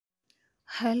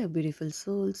Hello, beautiful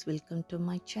souls. Welcome to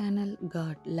my channel.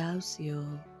 God loves you.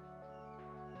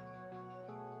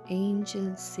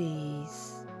 Angel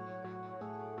says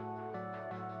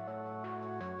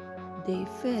they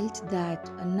felt that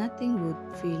nothing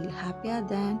would feel happier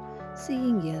than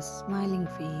seeing a smiling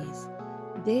face.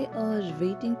 They are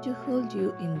waiting to hold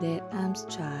you in their arms,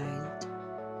 child.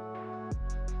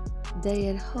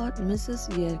 Their heart misses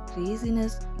your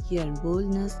craziness, your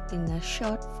boldness in a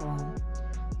short form.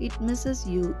 It misses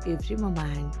you every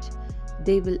moment.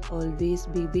 They will always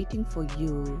be waiting for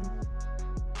you.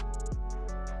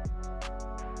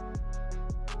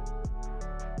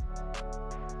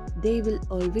 They will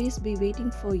always be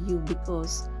waiting for you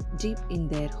because deep in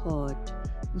their heart,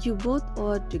 you both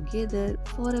are together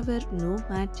forever no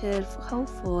matter how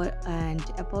far and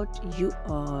apart you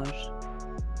are.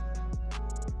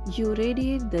 You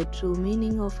radiate the true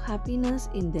meaning of happiness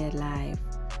in their life.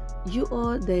 You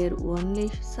are their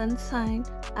only sunshine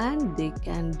and they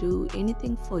can do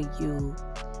anything for you.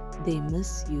 They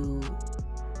miss you.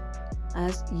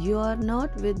 As you are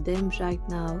not with them right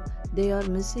now, they are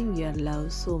missing your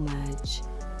love so much.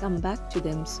 Come back to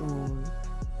them soon.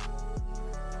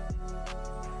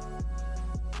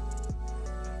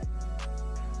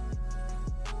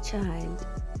 Child,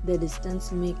 the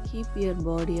distance may keep your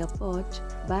body apart,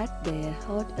 but their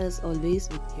heart is always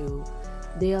with you.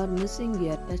 They are missing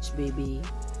your touch, baby.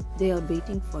 They are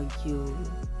waiting for you.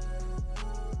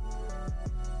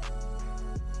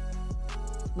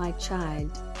 My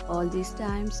child, all these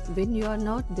times when you are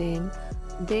not them,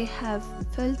 they have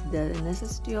felt the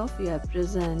necessity of your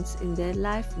presence in their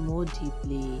life more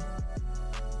deeply.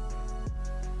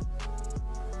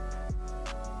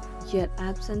 Your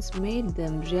absence made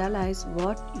them realize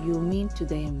what you mean to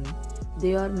them.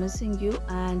 They are missing you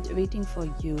and waiting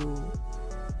for you.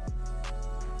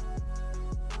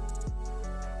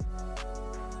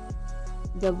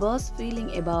 The worst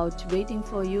feeling about waiting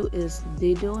for you is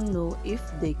they don't know if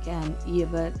they can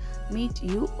ever meet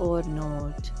you or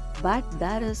not. But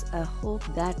there is a hope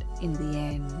that in the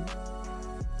end,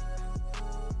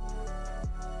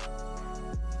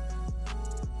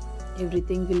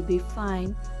 everything will be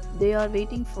fine. They are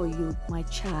waiting for you, my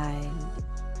child.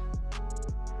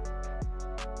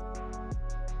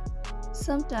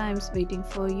 Sometimes waiting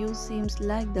for you seems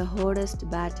like the hardest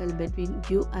battle between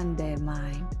you and their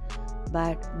mind.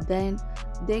 But then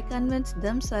they convince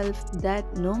themselves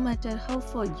that no matter how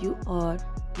far you are,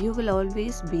 you will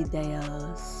always be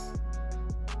theirs.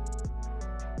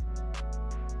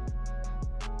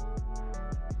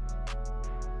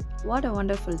 What a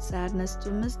wonderful sadness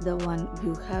to miss the one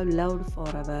you have loved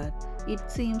forever. It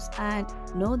seems, and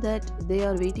know that they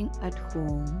are waiting at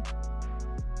home.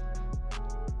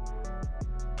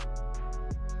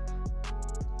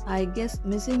 I guess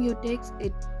missing you takes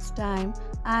its time,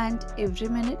 and every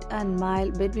minute and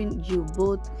mile between you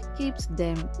both keeps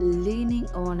them leaning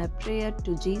on a prayer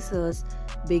to Jesus,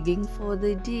 begging for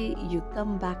the day you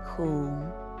come back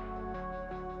home.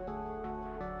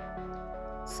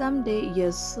 Someday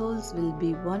your souls will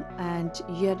be one and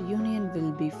your union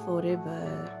will be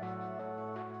forever.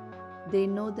 They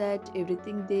know that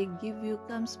everything they give you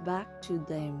comes back to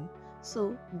them.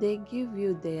 So they give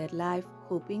you their life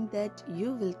hoping that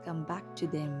you will come back to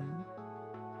them.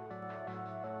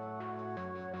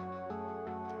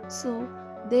 So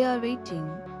they are waiting.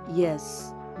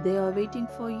 Yes, they are waiting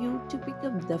for you to pick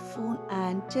up the phone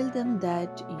and tell them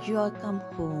that you are come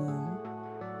home.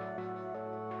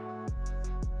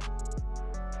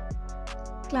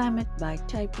 Claim it by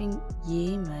typing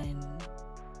Amen.